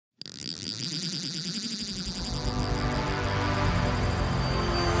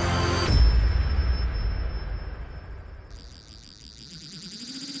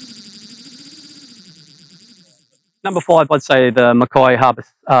Number 5, I'd say the Mackay Harbour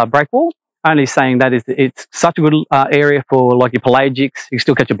breakwall. Only saying that is it's such a good area for like your pelagics. You can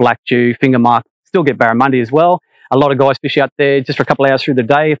still catch a black Jew, finger mark, still get barramundi as well. A lot of guys fish out there just for a couple of hours through the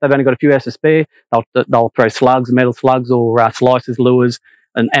day. If they've only got a few hours to spare, they'll throw slugs, metal slugs, or slicers, lures,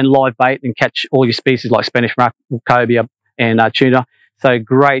 and live bait and catch all your species like Spanish mackerel, cobia, and tuna. So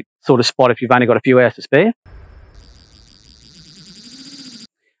great sort of spot if you've only got a few hours to spare.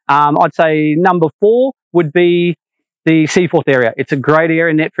 I'd say number 4 would be the Seaforth area. It's a great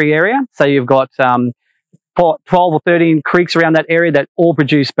area, net-free area. So you've got 12 or 13 creeks around that area that all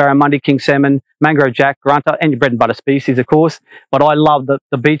produce barramundi, king salmon, mangrove jack, grunter, and your bread and butter species, of course. But I love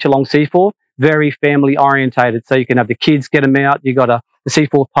the beach along Seaforth, very family orientated. So you can have the kids, get them out. You've got the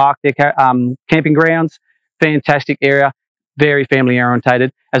Seaforth Park there, camping grounds, fantastic area, very family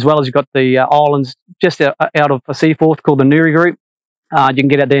orientated. As well as you've got the islands just out of Seaforth called the Nuri Group. You can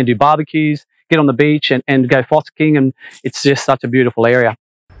get out there and do barbecues, get on the beach and go fossicking, and it's just such a beautiful area.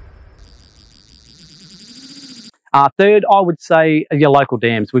 Third, I would say your local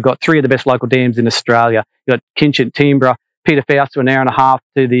dams. We've got 3 of the best local dams in Australia. You've got Kinchit, Timbra, Peter Faust, an hour and a half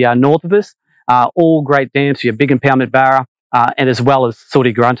to the north of us. All great dams for your big impoundment barra, and as well as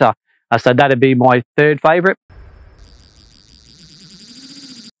sooty grunter. So that'd be my 3rd favourite.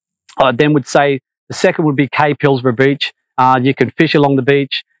 I then would say the 2nd would be Cape Hillsborough Beach. You can fish along the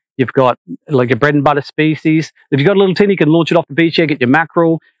beach. You've got like your bread and butter species. If you've got a little tin, you can launch it off the beach here, get your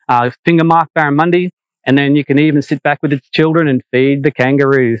mackerel, finger mark barramundi, and then you can even sit back with the children and feed the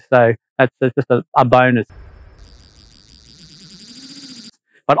kangaroos. So that's just a bonus.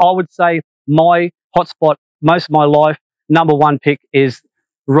 But I would say my hotspot most of my life, number 1 pick is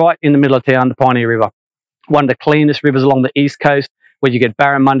right in the middle of town, the Pioneer River. One of the cleanest rivers along the east coast, where you get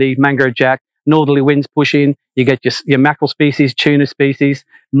barramundi, mangrove jack, northerly winds push in, you get your mackerel species, tuna species,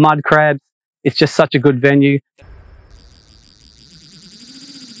 mud crabs. It's just such a good venue.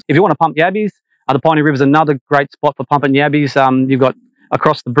 If you want to pump yabbies, the Pioneer River is another great spot for pumping yabbies. You've got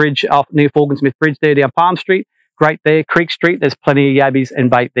across the bridge off near Forgan Smith Bridge there down Palm Street, great there. Creek Street, there's plenty of yabbies and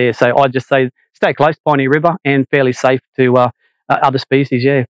bait there. So I'd just say stay close to Pioneer River and fairly safe to other species,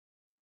 yeah.